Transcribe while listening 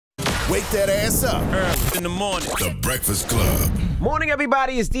Wake that ass up. Early in the morning. The Breakfast Club. Morning,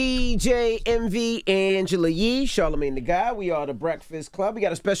 everybody. It's DJ MV Angela Yee, Charlamagne the Guy. We are the Breakfast Club. We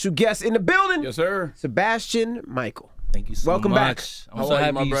got a special guest in the building. Yes, sir. Sebastian Mikael. Thank you so Welcome much. back. I'm so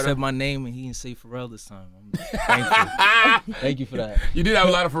happy you said my name and he didn't say Pharrell this time. Thank you. Thank you for that. You did have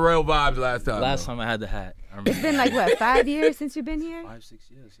a lot of Pharrell vibes last time. Last time I had the hat. I remember. It's been like, what, 5 years since you've been here? 5, 6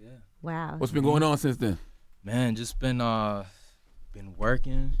 years, yeah. Wow. What's been going on since then? Man, just been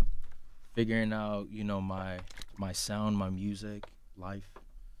working, figuring out, you know, my sound, my music, life,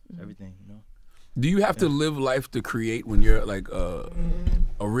 everything, you know. Do you have to live life to create when you're like a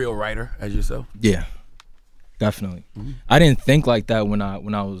real writer as yourself? Yeah. Definitely. I didn't think like that when I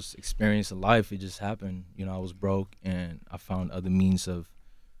was experiencing life. It just happened. You know, I was broke and I found other means of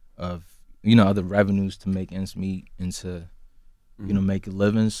you know, other revenues to make ends meet and to, you know, make a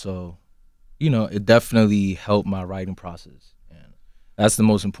living. So, you know, it definitely helped my writing process. And that's the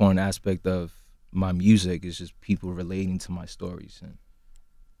most important aspect of my music is just people relating to my stories and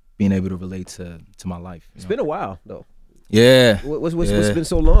being able to relate to my life. It's been a while, though. Yeah. What's been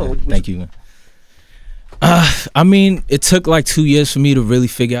so long? Thank you. I mean, it took like 2 years for me to really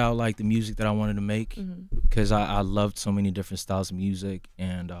figure out like the music that I wanted to make because I loved so many different styles of music.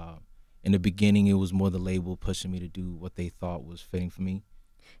 And in the beginning, it was more the label pushing me to do what they thought was fitting for me.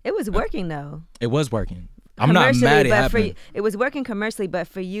 It was working, though. It was working. I'm not mad it happened. It was working commercially, but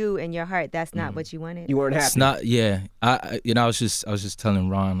for you in your heart, that's not what you wanted. You weren't happy. It's not. Yeah. You know, I was just telling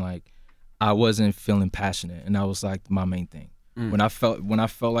Ron like I wasn't feeling passionate, and that was like my main thing. When I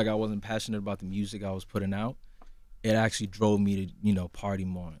felt like I wasn't passionate about the music I was putting out, it actually drove me to, you know, party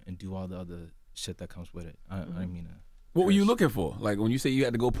more and do all the other shit that comes with it. I mean, what were you looking for? Like when you say you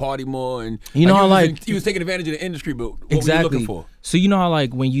had to go party more and you know, you was taking advantage of the industry, but what exactly. were you looking for? So you know how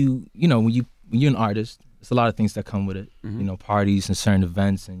like when you're an artist, there's a lot of things that come with it. You know, parties and certain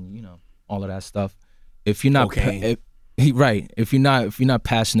events and you know all of that stuff. If you're not if you're not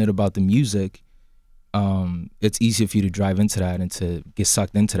passionate about the music, it's easier for you to drive into that and to get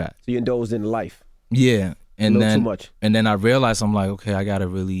sucked into that. So you indulged in life. Yeah, and then too much. And then I realized I'm like, okay, I gotta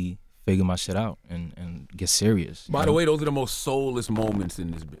really figure my shit out and get serious. By the way, those are the most soulless moments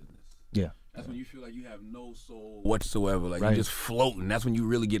in this business. Yeah, that's when you feel like you have no soul whatsoever. Like you're just floating. That's when you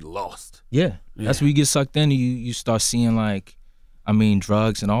really get lost. Yeah, that's when you get sucked in. You start seeing like, I mean,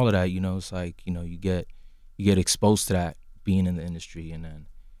 drugs and all of that. You know, it's like you know you get exposed to that being in the industry, and then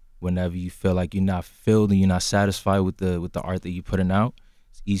whenever you feel like you're not filled and you're not satisfied with the art that you're putting out,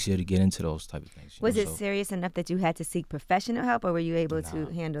 it's easier to get into those type of things. Was it serious enough that you had to seek professional help, or were you able to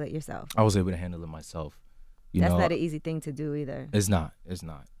handle it yourself? I was able to handle it myself. That's not an easy thing to do either. It's not.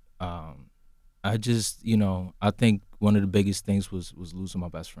 I just, you know, I think one of the biggest things was losing my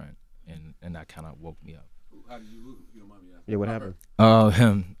best friend, and that kind of woke me up. How did you lose him? You don't mind me asking? Yeah, what happened?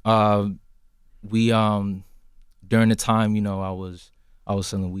 Him. We during the time, you know, I was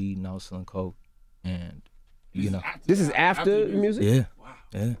selling weed and I was selling coke, and you know. This is after music? Yeah. Wow.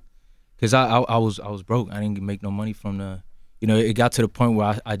 Yeah. Cause I was broke. I didn't make no money from the, you know. It got to the point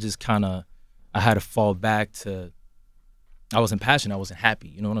where I just kind of, I had to fall back to. I wasn't passionate. I wasn't happy.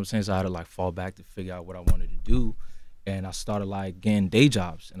 You know what I'm saying? So I had to like fall back to figure out what I wanted to do, and I started like getting day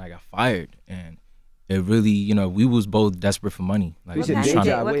jobs, and I got fired, and it really, you know, we was both desperate for money. Like, you said day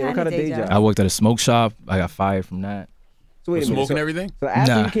job. Wait, what kind of day job? I worked at a smoke shop. I got fired from that. So wait a minute. Smoking everything? So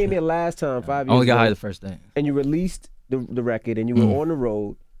after you came here last time, 5 years ago. I only got hired the first day. And you released the record and you were on the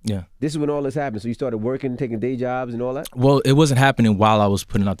road. Yeah. This is when all this happened. So you started working, taking day jobs and all that? Well, it wasn't happening while I was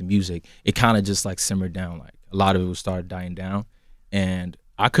putting out the music. It kind of just like simmered down. Like a lot of it started dying down. And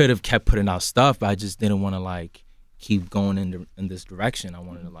I could have kept putting out stuff, but I just didn't want to like keep going in this direction. I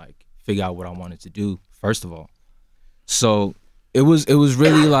wanted to like figure out what I wanted to do first of all. So it was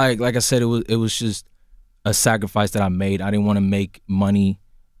really like I said, it was just a sacrifice that I made. I didn't want to make money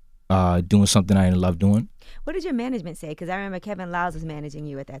doing something I didn't love doing. What did your management say? Because I remember Kevin Lyles was managing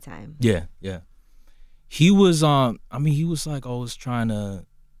you at that time. Yeah. He was I mean, he was like always trying to,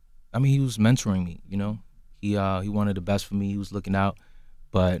 I mean, he was mentoring me, you know. He wanted the best for me. He was looking out,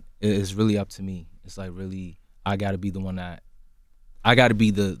 but it's really up to me. It's like really, I got to be the one that, I got to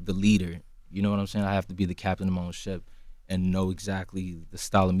be the leader. You know what I'm saying? I have to be the captain of my own ship and know exactly the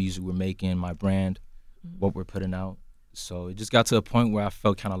style of music we're making, my brand, what we're putting out. So it just got to a point where I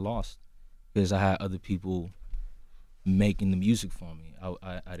felt kind of lost because I had other people making the music for me.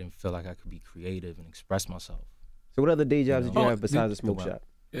 I didn't feel like I could be creative and express myself. So what other day jobs did you have besides the smoke shop?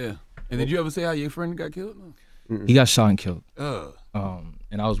 Yeah. And did you ever say how your friend got killed? No. He got shot and killed.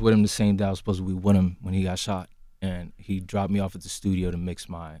 And I was with him the same day I was supposed to be with him when he got shot. And he dropped me off at the studio to mix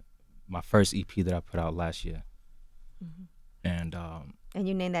my first EP that I put out last year. And And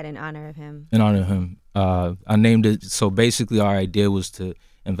you named that in honor of him. In honor of him. I named it, so basically our idea was to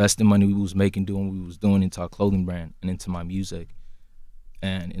invest the money we was making doing what we was doing into our clothing brand and into my music.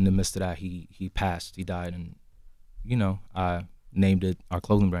 And in the midst of that, he passed, he died, and, you know, I named it our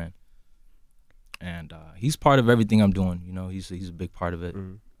clothing brand. And he's part of everything I'm doing, you know, he's a big part of it.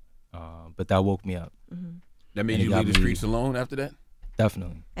 But that woke me up. That made you leave the streets alone after that?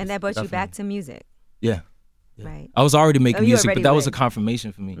 Definitely. And that brought you back to music. Yeah. Right. I was already making music, already but that was a lit.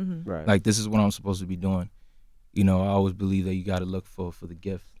 confirmation for me. Right. Like, this is what I'm supposed to be doing. You know, I always believe that you got to look for the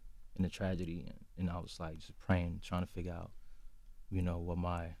gift in the tragedy. And I was like just praying, trying to figure out, you know,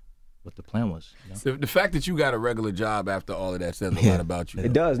 what the plan was. You know? So the fact that you got a regular job after all of that says a lot about you.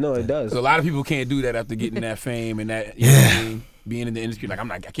 It does. No, it does. So a lot of people can't do that after getting that fame and that, you know what I mean? Being in the industry, like,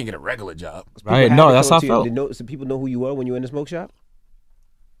 I can't get a regular job. Right? No, that's how I felt. So people know who you were when you were in the smoke shop?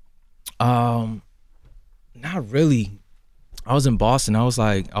 Not really. I was in Boston. I was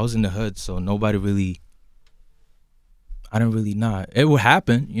in the hood, so nobody really. I didn't really know. It would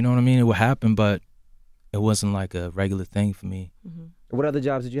happen, you know what I mean? It would happen, but it wasn't like a regular thing for me. What other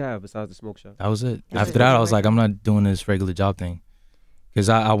jobs did you have besides the smoke shop? That was it. That's After that, I was like, I'm not doing this regular job thing, because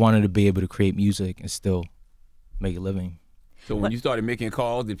I wanted to be able to create music and still make a living. So when you started making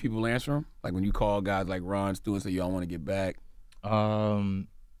calls, did people answer them? Like when you call guys like Ron Stewart, say, yo, I want to get back.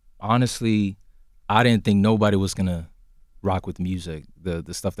 Honestly, I didn't think nobody was gonna rock with music,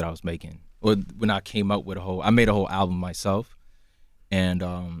 the stuff that I was making. Or when I came up with I made a whole album myself, and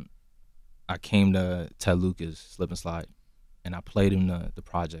I came to Ted Lucas, Slip and Slide, and I played him the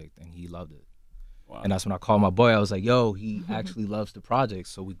project, and he loved it. Wow. And that's when I called my boy. I was like, yo, he actually loves the project,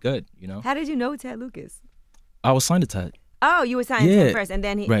 so we good, you know? How did you know Ted Lucas? I was signed to Ted. Oh, you were signed to Yeah. him first, and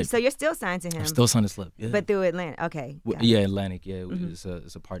then Right. so you're still signed to him. I'm still signed to Slip, yeah. But through Atlanta. Okay. got it. Yeah, Atlantic, yeah. It's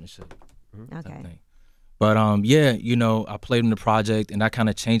a partnership. type Okay. thing. But yeah, you know, I played him the project, and that kind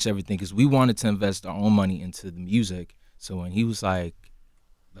of changed everything because we wanted to invest our own money into the music. So when he was like,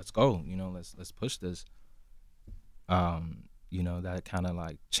 "Let's go," you know, let's push this. You know, that kind of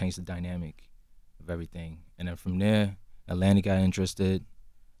like changed the dynamic of everything. And then from there, Atlantic got interested.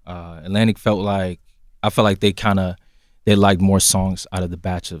 Atlantic felt like they liked more songs out of the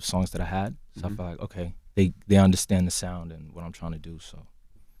batch of songs that I had. So I felt like, okay, they understand the sound and what I'm trying to do. So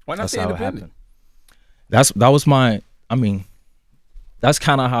Why not that's stay how it independent? happened. That was my. I mean, that's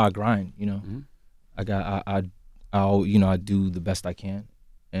kind of how I grind. You know, I do the best I can,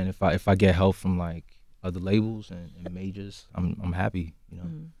 and if I get help from like other labels and majors, I'm happy. You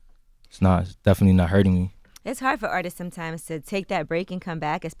know, it's definitely not hurting me. It's hard for artists sometimes to take that break and come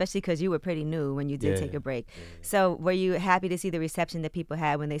back, especially because you were pretty new when you did take a break. So were you happy to see the reception that people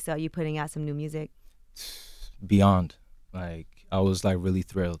had when they saw you putting out some new music? Beyond, like I was like really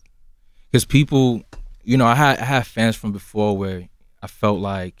thrilled, because people, you know, I had fans from before where I felt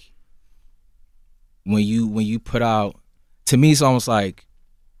like when you put out, to me it's almost like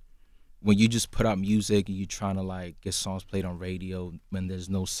when you just put out music and you trying to like get songs played on radio when there's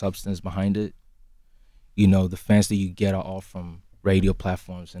no substance behind it. You know, the fans that you get are all from radio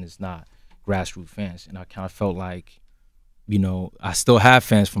platforms, and it's not grassroots fans. And I kind of felt like, you know, I still have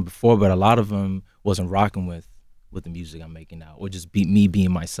fans from before, but a lot of them wasn't rocking with the music I'm making now, or just me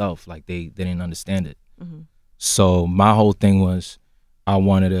being myself. Like they didn't understand it. So my whole thing was I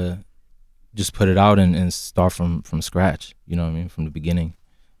wanted to just put it out and start from scratch, you know what I mean, from the beginning,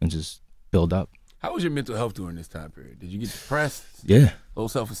 and just build up. How was your mental health during this time period? Did you get depressed? Yeah. Low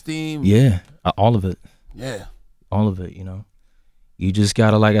self-esteem? Yeah, all of it. Yeah. All of it, you know. You just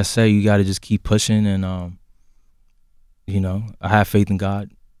gotta, like I say, you gotta just keep pushing, and you know, I have faith in God.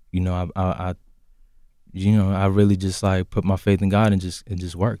 You know, I really just like put my faith in God, and it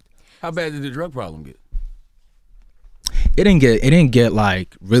just worked. How bad did the drug problem get? It didn't get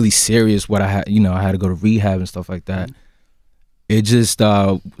like really serious. What I had, you know, I had to go to rehab and stuff like that. It just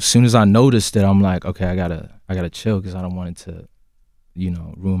as soon as I noticed it, I'm like, okay, I gotta chill, because I don't want it to, you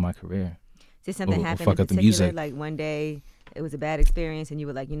know, ruin my career. Did something Or happen fuck in up the particular? music. Like one day it was a bad experience and you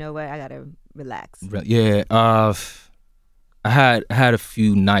were like, you know what, I gotta relax. Yeah, I had a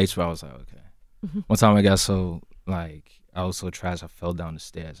few nights where I was like, okay. One time I got so like I was so trash, I fell down the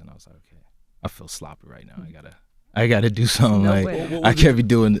stairs, and I was like, okay, I feel sloppy right now. I gotta do something. No like way. I can't be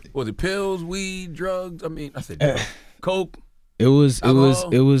doing. Was it pills, weed, drugs? I mean, I said drugs. Coke. It was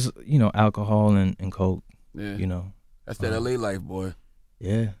Alcohol? you know, alcohol and coke. Yeah. You know. That's that LA life, boy.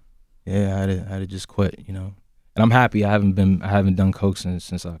 Yeah, I had to just quit. You know, and I'm happy. I haven't done coke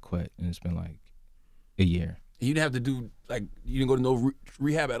since I quit, and it's been like a year. You didn't have to do, like, you didn't go to no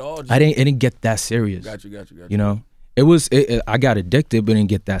rehab at all? Just, It didn't get that serious. Got you. You know, I got addicted, but it didn't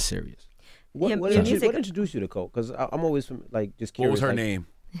get that serious. What, Your what, music- introduced you to Coke? Because I'm always like just What curious. was her like, name?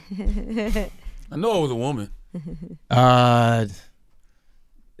 I know it was a woman.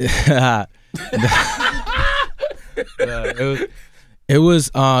 It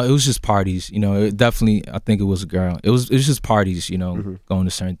was just parties, you know. It definitely, I think it was a girl. It was just parties, you know, going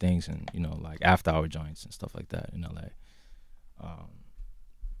to certain things and, you know, like after hour joints and stuff like that in LA.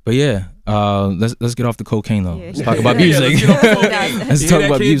 But yeah, let's get off the cocaine though. Yeah. Let's talk about music. Let's talk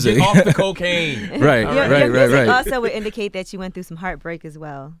about music. Get off the cocaine. Right, Your music right. also would indicate that you went through some heartbreak as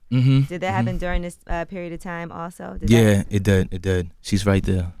well. Mm-hmm. Did that happen during this period of time also? Yeah, it did. She's right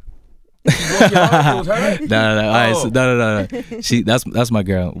there. It was her? No. All right, so, no. She, that's my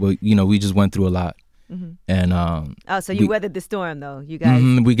girl. Well, you know, we just went through a lot, and so you weathered the storm though. You guys.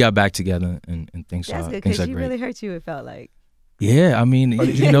 we got back together, and things That's are good things because are she great. really hurt you. It felt like. Yeah, I mean,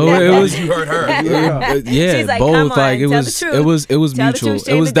 you know, it was. You heard her. Yeah, She's like, both. "Come on, Like it tell was, the it truth. was Tell the mutual. truth,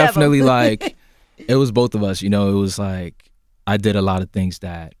 It shame was the devil." definitely like, it was both of us. You know, it was like I did a lot of things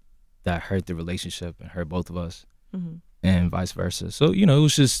that hurt the relationship and hurt both of us, and vice versa. So you know,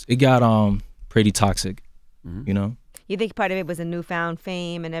 it got pretty toxic. You know. You think part of it was a newfound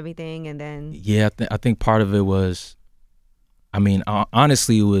fame and everything, and then. Yeah, I think part of it was. I mean,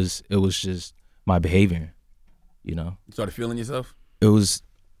 honestly, it was just my behavior. You know. You started feeling yourself? It was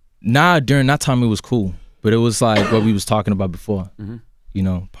during that time it was cool, but it was like what we was talking about before, you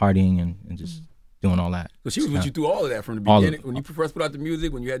know, partying and just doing all that. So she was with you through all of that from the All of beginning. it. When you first put out the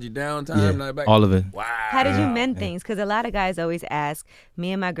music, when you had your downtime, now back. all of it. Wow. How did you mend things? Because a lot of guys always ask,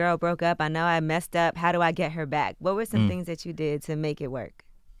 me and my girl broke up. I know I messed up. How do I get her back? What were some things that you did to make it work?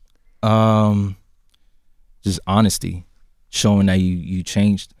 Just honesty, showing that you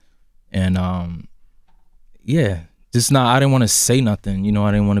changed, and yeah, just not. I didn't want to say nothing, you know.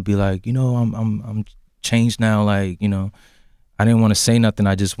 I didn't want to be like, you know, I'm changed now, like, you know. I didn't want to say nothing.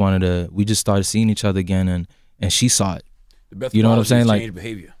 I just wanted to. We just started seeing each other again, and she saw it. The best You know what I'm saying? Like change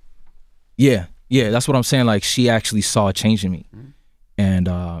behavior. Yeah, that's what I'm saying. Like she actually saw a change in me, and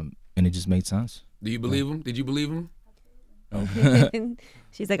it just made sense. Do you believe him? Did you believe him?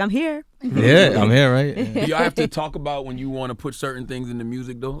 She's like, I'm here. Yeah, I'm here, right? Do y'all have to talk about when you want to put certain things in the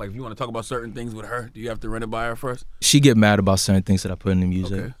music though? Like if you want to talk about certain things with her, do you have to run it by her first? She get mad about certain things that I put in the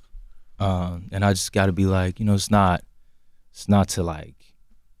music, Okay. and I just got to be like, you know, it's not to like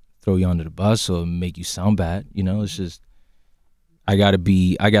throw you under the bus or make you sound bad. You know, it's just I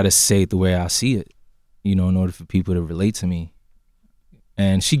gotta say it the way I see it, you know, in order for people to relate to me.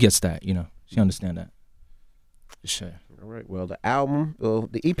 And she gets that, you know, she understand that. For sure. All right. Well, the album,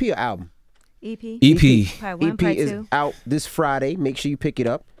 the EP or album? EP. Part one, EP part is two. out this Friday. Make sure you pick it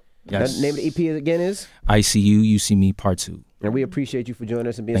up. Yes. The name of the EP again is? I See You, You See Me, Part 2. And we appreciate you for joining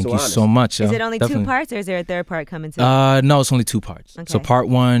us and being Thank so you honest. so much. Is yo. it only Definitely. 2 parts, or is there a third part coming too? No, it's only 2 parts. So Okay. part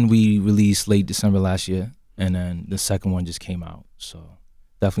 1 we released late December last year, and then the second one just came out. So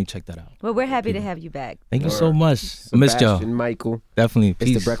definitely check that out. Well, we're happy to have you back. Thank you so much. I missed y'all. Sebastian Mikael. Definitely. It's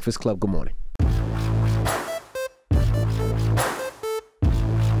Peace. the Breakfast Club. Good morning.